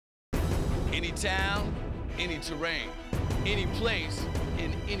Any town, any terrain, any place,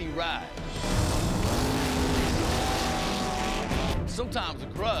 in any ride. Sometimes a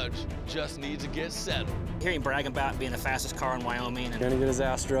Grudge just needs to get settled. Hear him bragging about being the fastest car in Wyoming. Gonna get his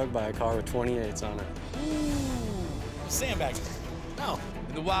ass drugged by a car with 28s on it. Ooh, sandbagging. No.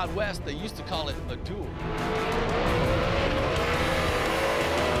 In the Wild West, they used to call it a duel.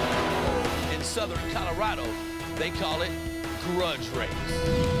 In southern Colorado, they call it Grudge race.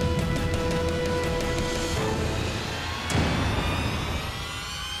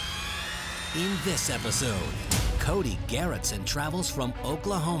 In this episode, Cody Garretson travels from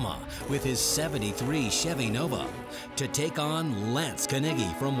Oklahoma with his '73 Chevy Nova to take on Lance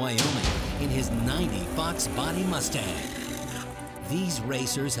Knigge from Wyoming in his '90 Fox Body Mustang. These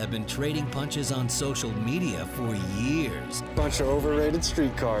racers have been trading punches on social media for years. Bunch of overrated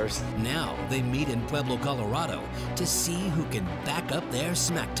street cars. Now they meet in Pueblo, Colorado to see who can back up their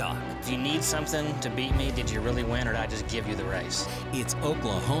smack talk. If you need something to beat me, did you really win or did I just give you the race? It's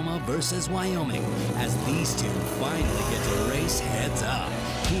Oklahoma versus Wyoming as these two finally get to race heads up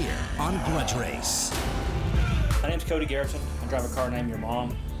here on Grudge Race. My name's Cody Garretson. I drive a car named Your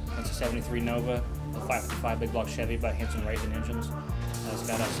Mom. It's a '73 Nova, a 555 big block Chevy by Henson Racing Engines. It's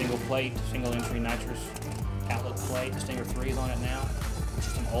got a single plate, single entry nitrous outlet plate, Stinger 3s on it now. It's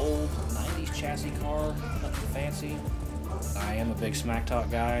just an old 90s chassis car, nothing fancy. I am a big smack talk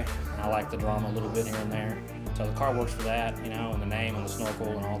guy. I like the drama a little bit here and there. So the car works for that, you know, and the name and the snorkel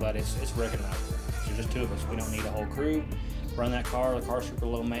and all that, it's recognizable. There's just two of us. We don't need a whole crew. Run that car. The car's super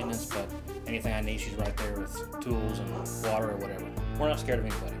low maintenance, but anything I need, she's right there with tools and water or whatever. We're not scared of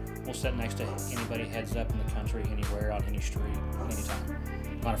anybody. We'll sit next to anybody heads up in the country, anywhere, on any street, anytime.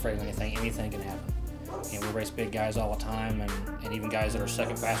 Not afraid of anything. Anything can happen. And we race big guys all the time, and even guys that are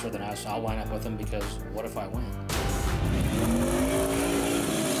second faster than us, I'll line up with them because what if I win?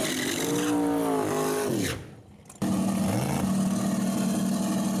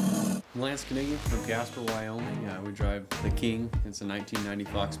 Lance Knigge from Casper, Wyoming. We drive the King. It's a 1990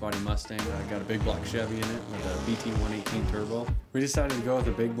 Fox Body Mustang. Got a big block Chevy in it with a BT 118 turbo. We decided to go with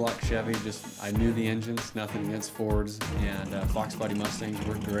a big block Chevy. I knew the engines, nothing against Fords, and Fox Body Mustangs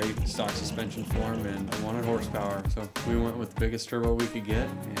worked great. Stock suspension form, and I wanted horsepower, so we went with the biggest turbo we could get,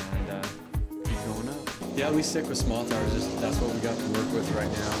 and keep going up. Yeah, we stick with small tires. That's what we got to work with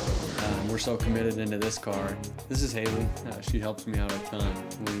right now. We're so committed into this car. This is Haley. She helps me out a ton.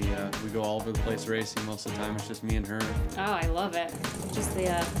 We go all over the place racing. Most of the time it's just me and her. Oh, I love it. Just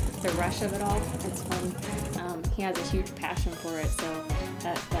the rush of it all. It's fun. He has a huge passion for it, so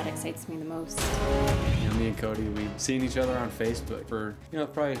that excites me the most. Me and Cody, we've seen each other on Facebook for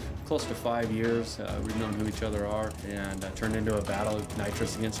probably close to 5 years. We've known who each other are, and turned into a battle of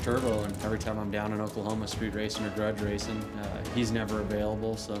nitrous against turbo. And every time I'm down in Oklahoma street racing or Grudge racing, he's never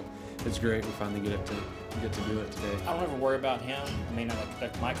available, so it's great we finally get to do it today. I don't ever worry about him. I mean,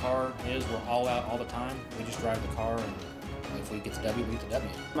 like my car is, we're all out all the time. We just drive the car, and if we get the W, we get the W.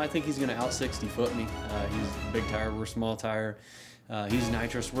 I think he's going to out 60 foot me. He's big tire, we're small tire. He's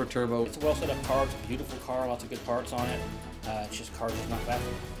nitrous, we're turbo. It's a well set up car, it's a beautiful car, lots of good parts on it. It's just car's just not fast.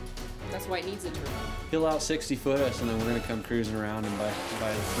 That's why it needs a turbo. He'll out 60 foot us, and then we're going to come cruising around, and by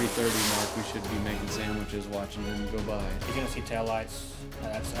the 3:30 mark, we should be making sandwiches watching him go by. He's going to see taillights.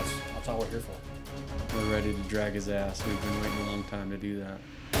 That's all we're here for. We're ready to drag his ass. We've been waiting a long time to do that.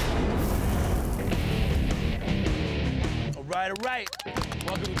 All right.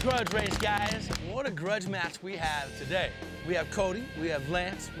 Welcome to Grudge Race, guys. What a grudge match we have today. We have Cody, we have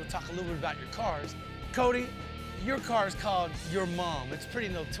Lance. We'll talk a little bit about your cars. Cody, your car is called Your Mom. It's pretty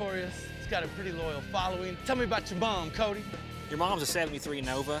notorious. It's got a pretty loyal following. Tell me about your mom, Cody. Your mom's a '73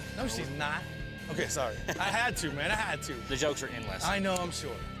 Nova. No, she's not. Okay, sorry. I had to, man. I had to. The jokes are endless. I know, I'm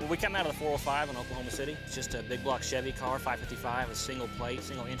sure. Well, we come out of the 405 in Oklahoma City. It's just a big block Chevy car, 555, a single plate,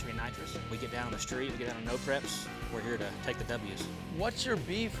 single entry nitrous. We get down on the street, we get down on no preps. We're here to take the W's. What's your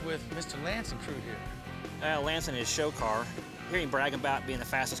beef with Mr. Lance and crew here? Lance and his show car. Hear him brag about being the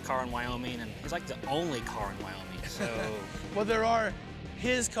fastest car in Wyoming, and he's like the only car in Wyoming, so... Well, there are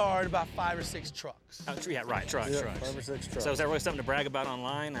his car and about 5 or 6 trucks. Oh, yeah, right, trucks. 5 or 6 trucks. So is there really something to brag about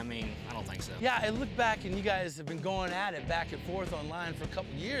online? I mean, I don't think so. Yeah, I look back and you guys have been going at it back and forth online for a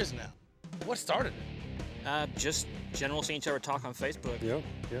couple years now. What started it? Just general seeing each other talk on Facebook. Yep,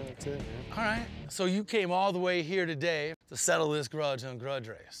 yeah, that's it, yeah. All right, so you came all the way here today to settle this grudge on Grudge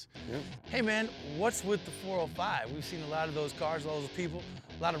Race. Yep. Hey man, what's with the 405? We've seen a lot of those cars, all those people,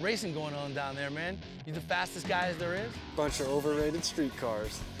 a lot of racing going on down there, man. You the fastest guys there is? Bunch of overrated street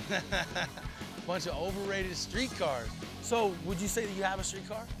cars. Bunch of overrated street cars. So, would you say that you have a street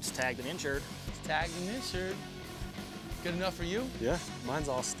car? It's tagged and insured. It's tagged and insured. Good enough for you? Yeah, mine's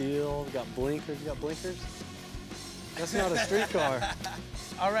all steel. We got blinkers. You got blinkers? That's not a street car.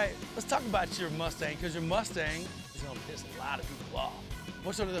 All right, let's talk about your Mustang, because your Mustang is gonna piss a lot of people off.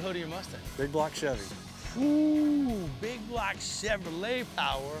 What's under the hood of your Mustang? Big block Chevy. Ooh, big block Chevrolet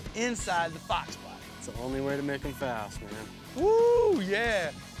power inside the Fox body. It's the only way to make them fast, man. Ooh,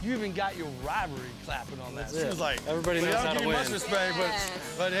 yeah. You even got your rivalry clapping on that. That's She it. was like, Everybody knows how to win. Much respect,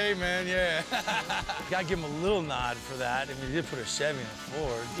 but hey, man, yeah. Gotta give him a little nod for that. I mean, you did put a Chevy in a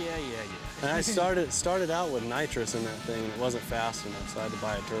Ford. Yeah. And I started out with nitrous in that thing, and it wasn't fast enough, so I had to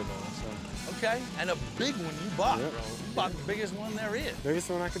buy a turbo. So Okay, and a big one you bought, Yep. bro. You bought the biggest one there is. biggest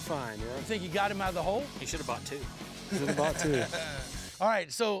one I could find. You Yeah, think you got him out of the hole? He should have bought 2. should have bought 2. All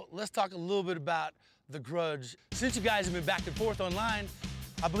right, so let's talk a little bit about the Grudge. Since you guys have been back and forth online,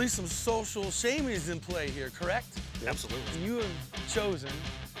 I believe some social shaming is in play here, correct? Absolutely. And you have chosen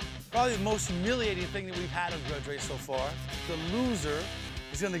probably the most humiliating thing that we've had on Grudge Race so far. The loser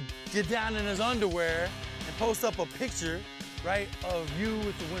is gonna get down in his underwear and post up a picture, right, of you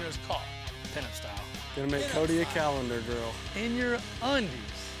with the winner's car. Pinup style. Gonna make Cody a calendar girl. In your undies.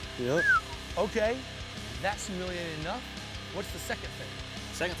 Yep. Okay, that's humiliating enough. What's the second thing?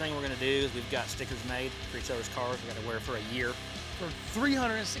 Second thing we're gonna do is we've got stickers made for each other's cars. We gotta wear for a year. For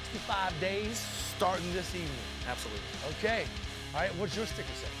 365 days, starting this evening. Absolutely. Okay, all right, what's your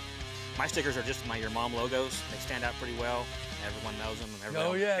sticker say? My stickers are just your mom logos. They stand out pretty well. Everyone knows them. And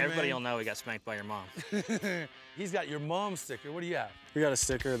everybody man. will know he got spanked by your mom. He's got your mom's sticker. What do you have? We got a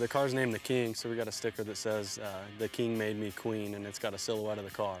sticker. The car's named the King, so we got a sticker that says "The King made me queen," and it's got a silhouette of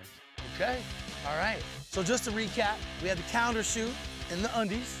the car. Okay, all right. So just to recap, we had the calendar shoot in the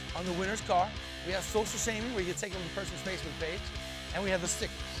undies on the winner's car. We have social shaming, where you can take them to the person's Facebook page, and we have the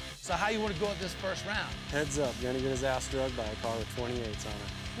stickers. So how you want to go at this first round? Heads up, gonna get his ass drugged by a car with 28s on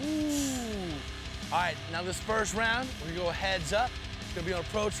it. Ooh. All right, now this first round, we're gonna go heads up. It's gonna be on a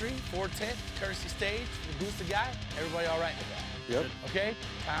Pro Tree, 410, courtesy stage, the booster guy. Everybody all right with that? Yep. Okay,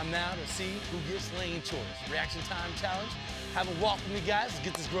 time now to see who gets lane choice. Reaction time challenge. Have a walk with me, guys. Let's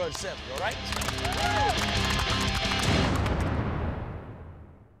get this Grudge 7, all right?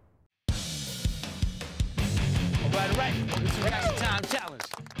 All right. It's a reaction time challenge.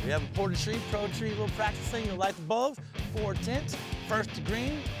 We have a Porter Tree, Pro Tree, little practice thing. You'll light the bulbs, 4 tenths, first to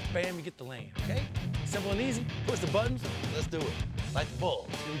green, bam, you get the lane, okay? Simple and easy. Push the buttons. Let's do it. Light the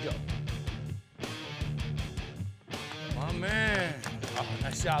bulbs. Here we go. My man. Oh,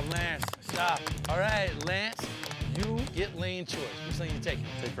 nice job, Lance. Nice job. All right, Lance, you get lane choice. Which lane you taking?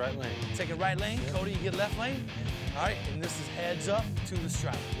 Take right lane. Taking right lane. Yep. Cody, you get left lane. All right, and this is heads up to the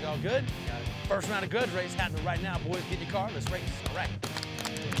stripe. We all good? Got it. First round of Grudge Race happening right now. Boys, get in your car. Let's race. All right.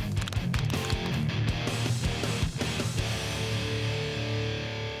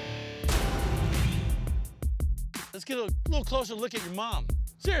 Let's get a little closer look at your mom.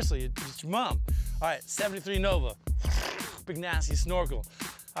 Seriously, it's your mom. All right, 73 Nova. Big nasty snorkel.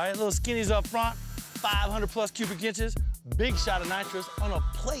 All right, little skinnies up front, 500 plus cubic inches, big shot of nitrous on a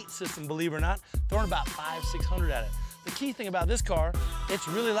plate system, believe it or not, throwing about 500-600 at it. The key thing about this car, it's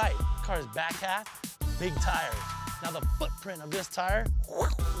really light. Car's back half, big tires. Now the footprint of this tire, we're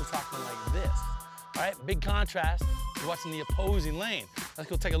talking like this. All right, big contrast to what's in the opposing lane. Let's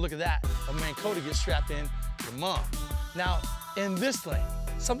go take a look at that. My man Cody gets strapped in, your mom. Now, in this lane,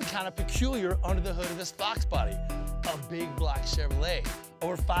 something kind of peculiar under the hood of this Fox body, a big block Chevrolet,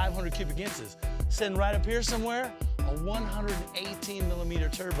 over 500 cubic inches. Sitting right up here somewhere, a 118 millimeter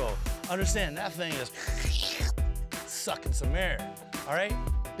turbo. Understand, that thing is sucking some air, all right?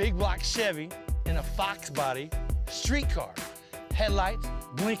 Big block Chevy in a Fox body, street car. Headlights,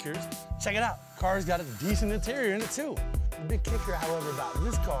 blinkers, check it out. Car's got a decent interior in it too. The big kicker, however, about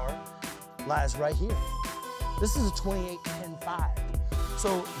this car lies right here. This is a 28-10-5.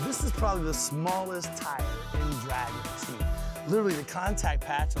 So this is probably the smallest tire in drag I've seen. Literally the contact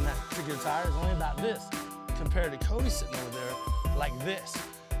patch on that particular tire is only about this, compared to Cody sitting over there like this.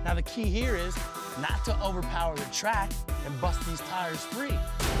 Now the key here is not to overpower the track and bust these tires free.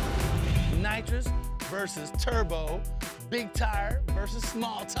 Nitrous versus turbo, big tire versus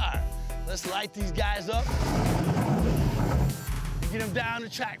small tire. Let's light these guys up and get them down the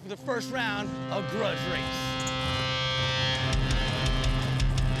track for the first round of Grudge Race.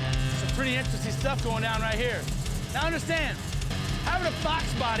 Some pretty interesting stuff going down right here. Now understand, having a Fox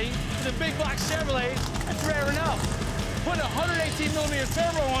body with a big block Chevrolet, that's rare enough. Putting a 118 millimeter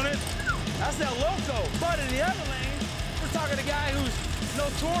turbo on it, that's that loco. But in the other lane, we're talking a guy who's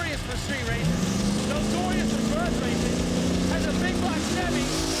notorious for street racing, notorious for Grudge racing, has a big block Chevy,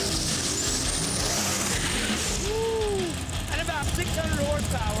 woo, and about 600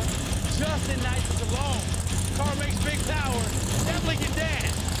 horsepower just in nitrous alone. Car makes big power. Definitely can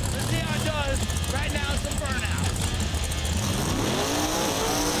dance. Let's see how it does. Right now, some burnout.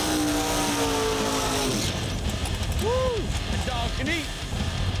 Woo! The dog can eat.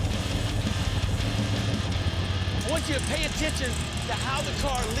 I want you to pay attention to how the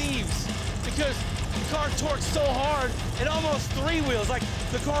car leaves, because the car torques so hard, it almost three wheels. Like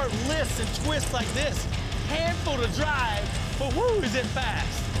the car lifts and twists like this. Handful to drive, but woo, is it fast.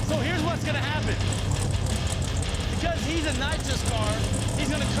 So here's what's gonna happen. Because he's a nitrous car, he's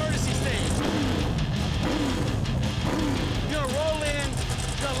gonna courtesy stage. You're gonna roll in,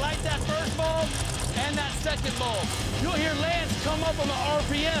 you're gonna light that first bulb and that second bulb. You'll hear Lance come up on the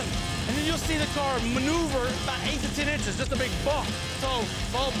RPM, and then you'll see the car maneuver about 8 to 10 inches, just a big bump. So,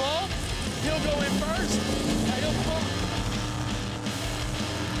 bulb, he'll go in first, and he'll bump.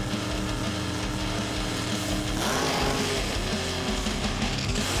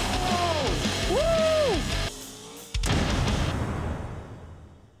 Woo!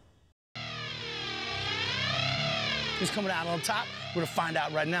 Who's coming out on top? We're gonna find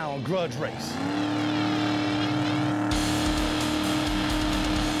out right now on Grudge Race.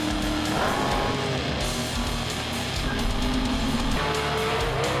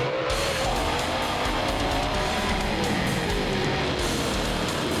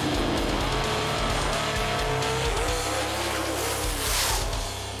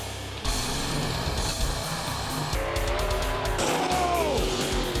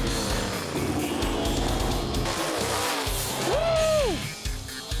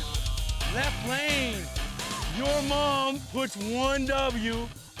 Left lane. Your mom puts 1 W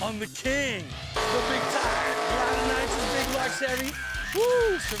on the king. The big tire, a lot of nitrous, big block Chevy.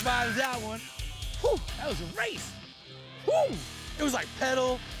 Woo! Survives that one. Woo! That was a race. Woo! It was like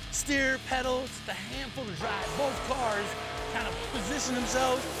pedal, steer, pedal. Just a handful to drive. Both cars kind of position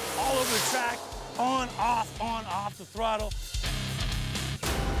themselves all over the track, on, off the throttle.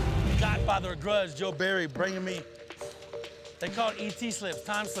 Godfather of Grudge, Joe Barry, bringing me, they call it ET slips,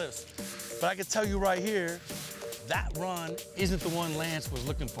 time slips. But I can tell you right here, that run isn't the one Lance was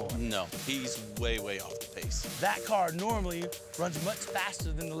looking for. No, he's way, way off the pace. That car normally runs much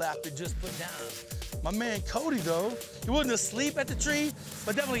faster than the lap it just put down. My man Cody, though, he wasn't asleep at the tree,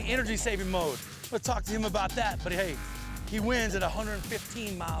 but definitely energy-saving mode. We'll talk to him about that, but hey, he wins at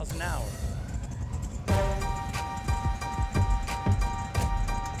 115 miles an hour.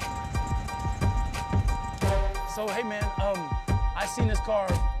 So, hey, man, I seen this car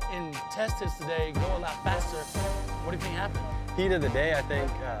in test tests today go a lot faster. What do you think happened? Heat of the day, I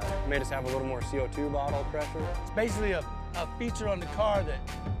think, made us have a little more CO2 bottle pressure. It's basically a feature on the car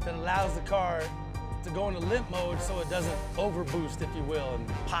that allows the car to go into limp mode so it doesn't overboost, if you will, and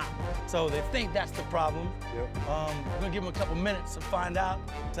pop. So they think that's the problem. Yep. We're gonna give him a couple minutes to find out.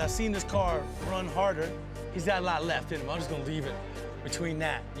 So I've seen this car run harder. He's got a lot left in him. I'm just gonna leave it between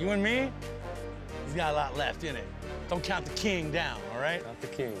that. You and me, he's got a lot left in it. Don't count the king down, all right? Not the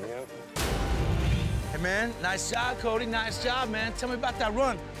king, yep. Hey, man, nice job, Cody. Nice job, man. Tell me about that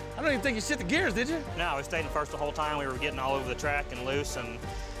run. I don't even think you shit the gears, did you? No, we stayed in first the whole time. We were getting all over the track and loose, and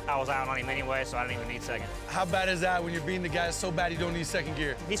I was out on him anyway, so I didn't even need second. How bad is that when you're beating the guy so bad you don't need second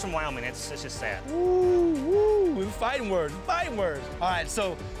gear? He's from Wyoming. It's just sad. Woo, woo. Fighting words, fighting words. All right,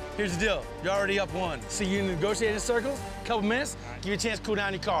 so here's the deal. You're already up 1. See you in the negotiating circles, a couple minutes. Right. Give you a chance to cool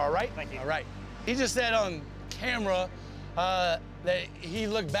down your car, all right? Thank you. All right. He just said on camera that he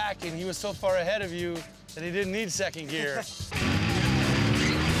looked back and he was so far ahead of you that he didn't need second gear.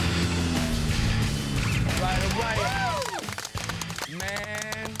 All right.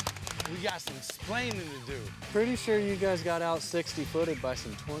 Man, we got some explaining to do. Pretty sure you guys got out 60-footed by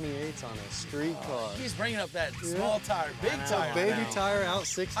some 28s on a street car. He's bringing up that small tire, big tire. Baby now. tire out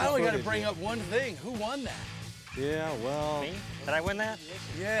 60-footed. I only got to bring up one thing. Who won that? Yeah, well. Me? Did I win that?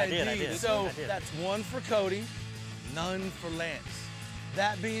 Yeah, I did. So I did. that's 1 for Cody, none for Lance.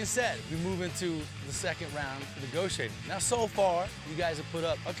 That being said, we move into the second round for negotiating. Now, so far, you guys have put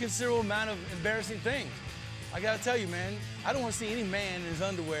up a considerable amount of embarrassing things. I gotta tell you, man, I don't want to see any man in his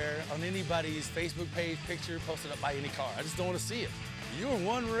underwear on anybody's Facebook page picture posted up by any car. I just don't want to see it. You're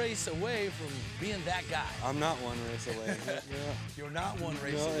 1 race away from being that guy. I'm not 1 race away. Yeah. You're not 1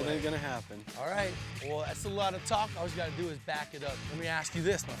 race No, away. it ain't gonna happen. All right, well, that's a lot of talk. All you gotta do is back it up. Let me ask you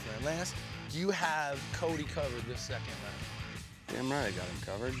this, my friend. Lance, do you have Cody covered this second round? Damn right I got him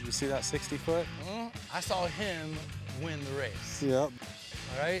covered. You see that 60-foot? I saw him win the race. Yep.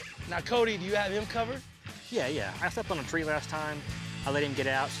 All right, now Cody, do you have him covered? Yeah. I stepped on a tree last time. I let him get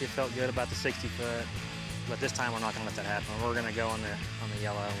out. She felt good about the 60-foot. But this time, we're not going to let that happen. We're going to go on the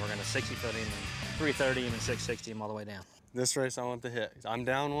yellow. We're going to 60-foot him and 330 him and 660 him all the way down. This race I want the hit. I'm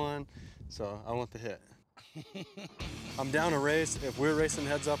down 1, so I want the hit. I'm down to race. If we're racing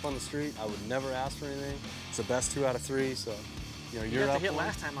heads up on the street, I would never ask for anything. It's the best 2 out of 3, so you're You got up to hit one.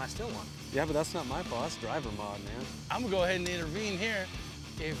 last time, I still won. Yeah, but that's not my fault. That's driver mod, man. I'm gonna go ahead and intervene here.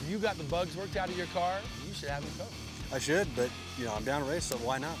 If you got the bugs worked out of your car, you should have me covered. I should, but I'm down to race, so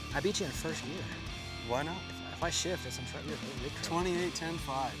why not? I beat you in first gear. Why not? If I shift, it's in trouble. You're in big trouble. 28, 10,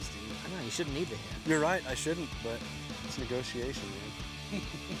 5s, dude. I know, you shouldn't need to hit. You're right, I shouldn't, but it's negotiation, man.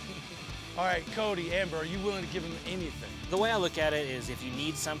 All right, Cody, Amber, are you willing to give him anything? The way I look at it is if you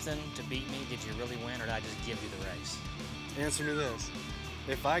need something to beat me, did you really win or did I just give you the race? Answer me this.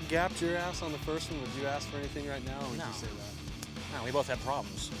 If I gapped your ass on the first one, would you ask for anything right now, or would No. you say that? No, we both have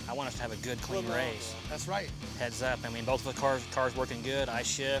problems. I want us to have a good, clean race. That's right. Heads up. I mean, both of the cars working good. I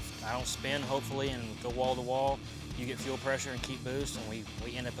shift, I don't spin, hopefully, and go wall to wall. You get fuel pressure and keep boost, and we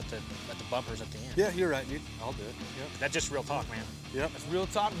end up at the bumpers at the end. Yeah, you're right, dude. I'll do it. Yep. That's just real talk, man. Yep. That's real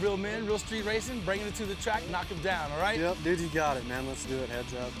talk, real men, real street racing, bringing it to the track, knock him down, all right? Yep, dude, you got it, man. Let's do it.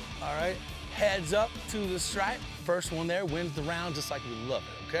 Heads up. All right, heads up to the stripe. First one there wins the round just like we love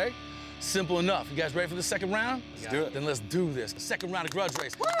it, okay? Simple enough. You guys ready for the second round? Let's do it. Then let's do this. The second round of Grudge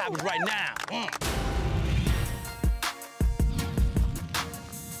Race happens right now.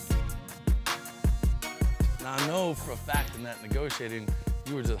 Now, I know for a fact in that negotiating,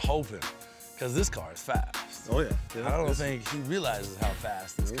 you were just hoping, because this car is fast. Oh, yeah. I don't think he realizes how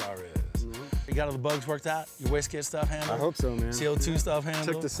fast this car is. You got all the bugs worked out? Your wastegate stuff handled? I hope so, man. CO2 stuff handled?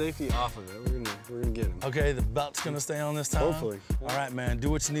 Took the safety off of it. We're gonna get him. Okay, the belt's gonna stay on this time? Hopefully. All right, man, do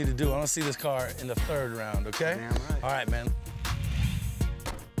what you need to do. I wanna see this car in the third round, okay? Damn right. All right, man.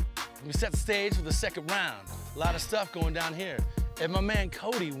 We set the stage for the second round. A lot of stuff going down here. If my man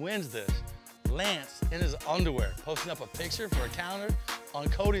Cody wins this, Lance in his underwear posting up a picture for a counter on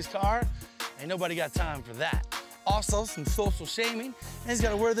Cody's car, ain't nobody got time for that. Also, some social shaming, and he's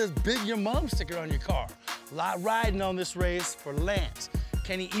gotta wear this big Your Mom sticker on your car. A lot riding on this race for Lance.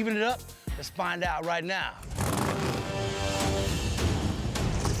 Can he even it up? Let's find out right now.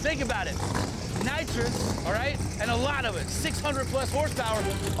 Think about it. Nitrous, all right? And a lot of it, 600 plus horsepower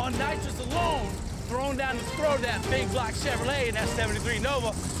on nitrous alone, thrown down the throat of that big block Chevrolet and that 73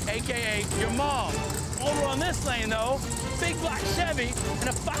 Nova, AKA your mom. Over on this lane though, big block Chevy and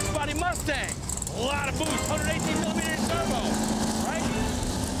a Fox body Mustang. A lot of boost, 118 millimeter turbo, right?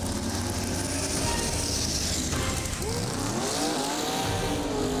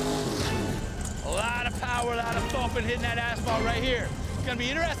 A lot of power, a lot of thumping hitting that asphalt right here. It's gonna be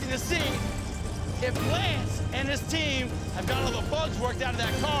interesting to see if Lance and his team have got all the bugs worked out of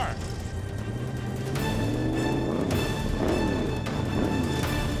that car.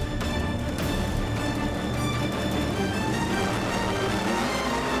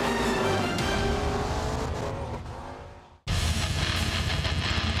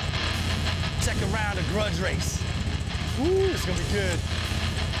 Second round of Grudge Race. Woo, it's gonna be good.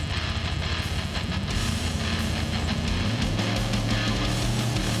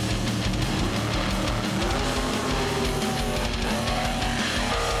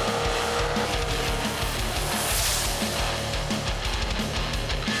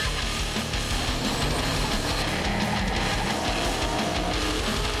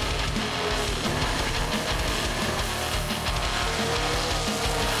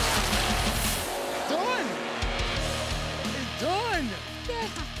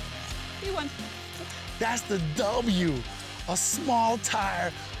 That's the W. A small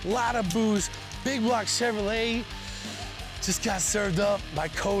tire, lot of boost, big block Chevrolet just got served up by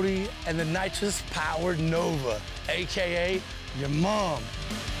Cody and the nitrous powered Nova, AKA your mom.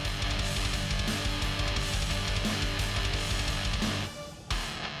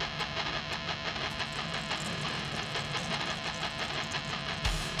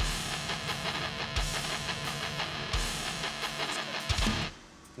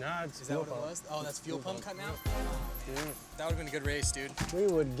 Nah, it's Is that what it was? Oh, that's fuel pump cutting out? Yeah. That would've been a good race, dude. We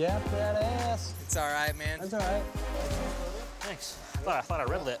would gap that ass. It's all right, man. That's all right. Thanks. I thought I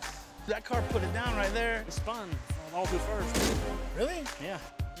red lit. That car put it down right there. It's fun. All through first. Really? Yeah.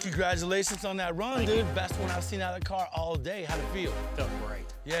 Congratulations on that run, dude. Best one I've seen out of the car all day. How'd it feel? Felt great.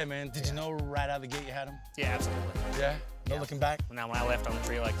 Yeah, man. Did you know right out of the gate you had him? Yeah, absolutely. Yeah? No looking back? Now, when I left on the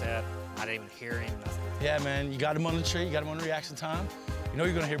tree like that, I didn't even hear him, nothing. Yeah, man. You got him on the tree. You got him on the reaction time. You know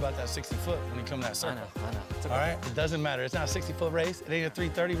you're going to hear about that 60 foot when you come to that circle. I know. It's okay. All right? It doesn't matter. It's not a 60-foot race. It ain't a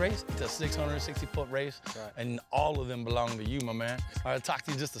 330 race. It's a 660-foot race. Right. And all of them belong to you, my man. All right, I'll talk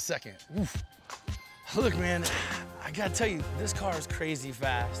to you in just a second. Oof. Look, man, I got to tell you, this car is crazy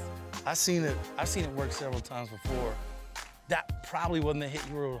fast. I've seen it work several times before. that probably wasn't the hit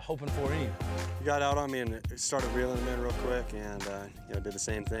you were hoping for anyway. He got out on me and started reeling him in real quick, and you know, did the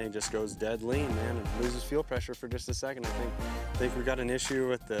same thing. Just goes dead lean, man, and loses fuel pressure for just a second. I think we got an issue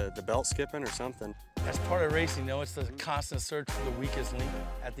with the belt skipping or something. That's part of racing, you know, it's the constant search for the weakest link.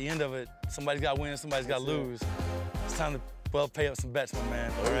 At the end of it, somebody's got to win, somebody's got to lose. It's time to, well, pay up some bets, my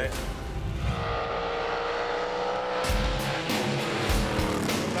man, all right? All right.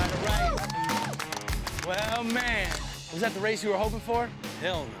 Well, man, was that the race you were hoping for?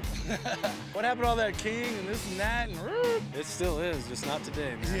 Hell no. What happened to all that king and this and that? And It still is, just not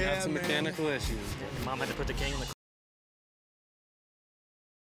today, man. Yeah, Had some man. mechanical issues. Your mom had to put the king in the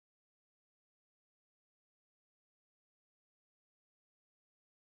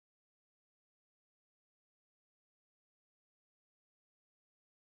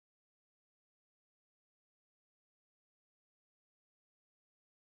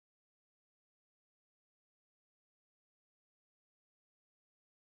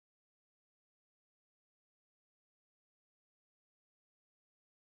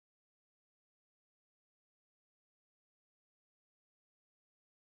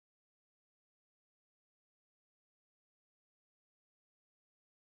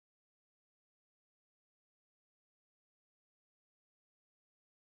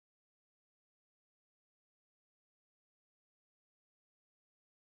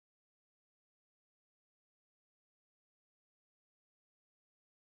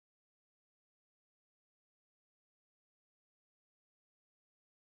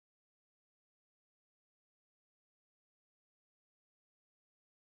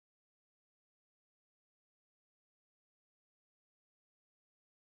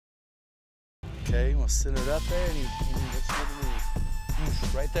okay, you want to send it up there? And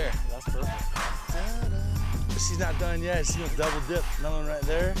right there. That's perfect. But she's not done yet. She's gonna double dip. Another one right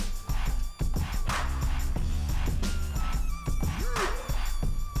there.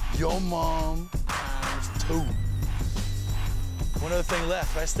 Your mom ×2. One other thing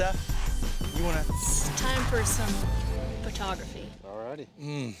left, right, Steph? You wanna? It's time for some photography. Alrighty.